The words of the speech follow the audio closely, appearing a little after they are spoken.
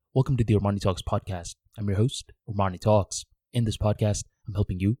Welcome to the Armani Talks podcast. I'm your host, Armani Talks. In this podcast, I'm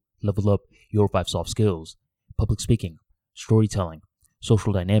helping you level up your 5 soft skills: public speaking, storytelling,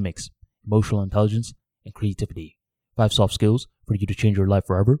 social dynamics, emotional intelligence, and creativity. 5 soft skills for you to change your life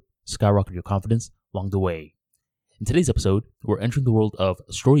forever, skyrocket your confidence along the way. In today's episode, we're entering the world of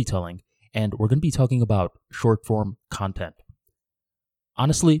storytelling, and we're going to be talking about short-form content.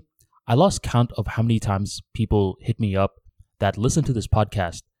 Honestly, I lost count of how many times people hit me up that listen to this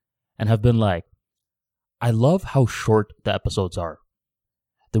podcast and have been like, I love how short the episodes are.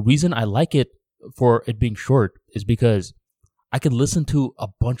 The reason I like it for it being short is because I can listen to a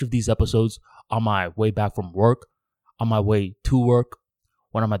bunch of these episodes on my way back from work, on my way to work,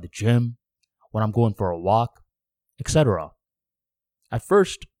 when I'm at the gym, when I'm going for a walk, etc. At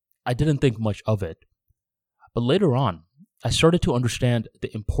first, I didn't think much of it, but later on, I started to understand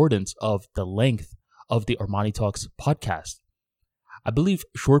the importance of the length of the Armani Talks podcast. I believe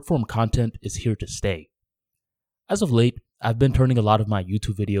short-form content is here to stay. As of late, I've been turning a lot of my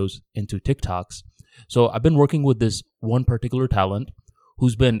YouTube videos into TikToks, so I've been working with this one particular talent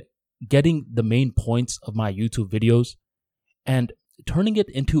who's been getting the main points of my YouTube videos and turning it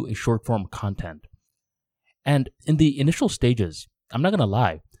into a short-form content. And in the initial stages, I'm not going to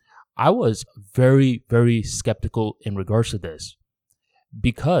lie, I was very, very skeptical in regards to this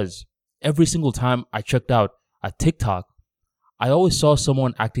because every single time I checked out a TikTok, I always saw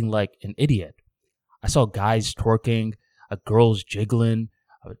someone acting like an idiot. I saw guys twerking, girls jiggling,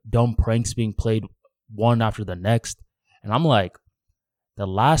 dumb pranks being played one after the next. And I'm like, the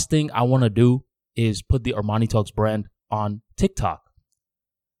last thing I want to do is put the Armani Talks brand on TikTok.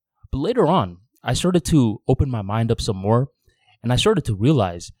 But later on, I started to open my mind up some more, and I started to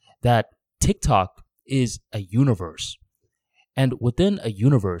realize that TikTok is a universe. And within a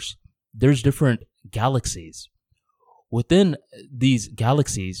universe, there's different galaxies. Within these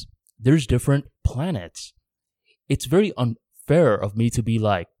galaxies, there's different planets. It's very unfair of me to be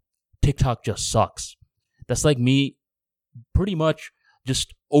like, TikTok just sucks. That's like me pretty much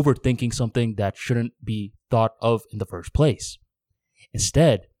just overthinking something that shouldn't be thought of in the first place.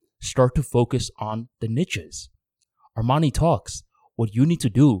 Instead, start to focus on the niches. Armani Talks, what you need to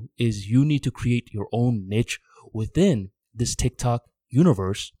do is you need to create your own niche within this TikTok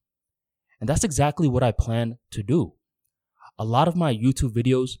universe. And that's exactly what I plan to do. A lot of my YouTube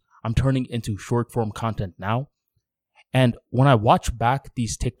videos I'm turning into short form content now. And when I watch back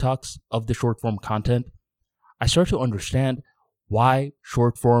these TikToks of the short form content, I start to understand why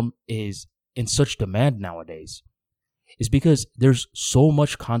short form is in such demand nowadays. It's because there's so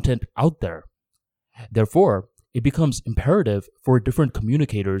much content out there. Therefore, it becomes imperative for different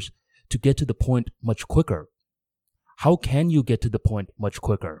communicators to get to the point much quicker. How can you get to the point much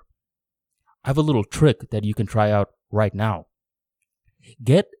quicker? I have a little trick that you can try out right now.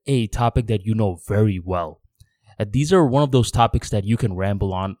 Get a topic that you know very well. These are one of those topics that you can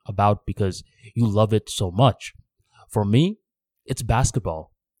ramble on about because you love it so much. For me, it's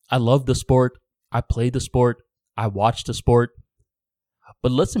basketball. I love the sport. I play the sport. I watch the sport.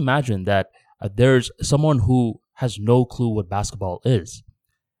 But let's imagine that there's someone who has no clue what basketball is.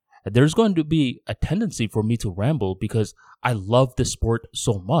 There's going to be a tendency for me to ramble because I love the sport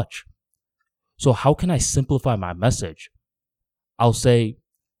so much. So how can I simplify my message? I'll say,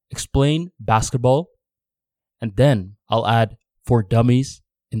 explain basketball, and then I'll add for dummies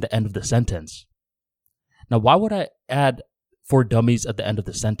in the end of the sentence. Now, why would I add for dummies at the end of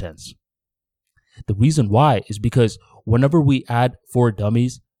the sentence? The reason why is because whenever we add for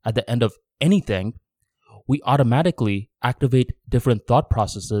dummies at the end of anything, we automatically activate different thought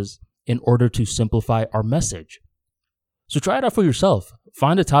processes in order to simplify our message. So try it out for yourself.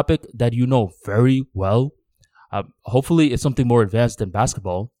 Find a topic that you know very well. Hopefully it's something more advanced than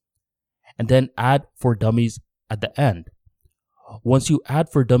basketball. And then add for dummies at the end. Once you add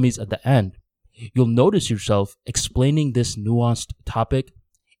for dummies at the end, you'll notice yourself explaining this nuanced topic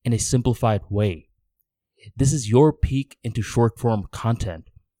in a simplified way. This is your peek into short form content.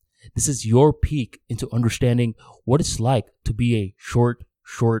 This is your peek into understanding what it's like to be a short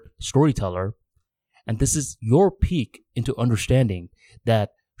storyteller. And this is your peek into understanding that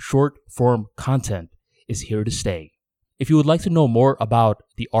short form content is here to stay. If you would like to know more about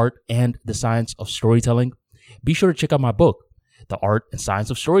the art and the science of storytelling, be sure to check out my book, The Art and Science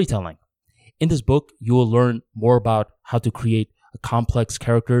of Storytelling. In this book, you will learn more about how to create complex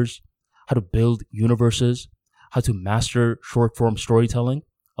characters, how to build universes, how to master short form storytelling,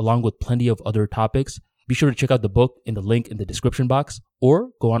 along with plenty of other topics. Be sure to check out the book in the link in the description box or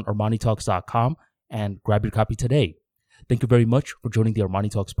go on ArmaniTalks.com and grab your copy today. Thank you very much for joining the Armani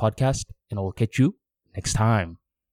Talks podcast, and I will catch you next time.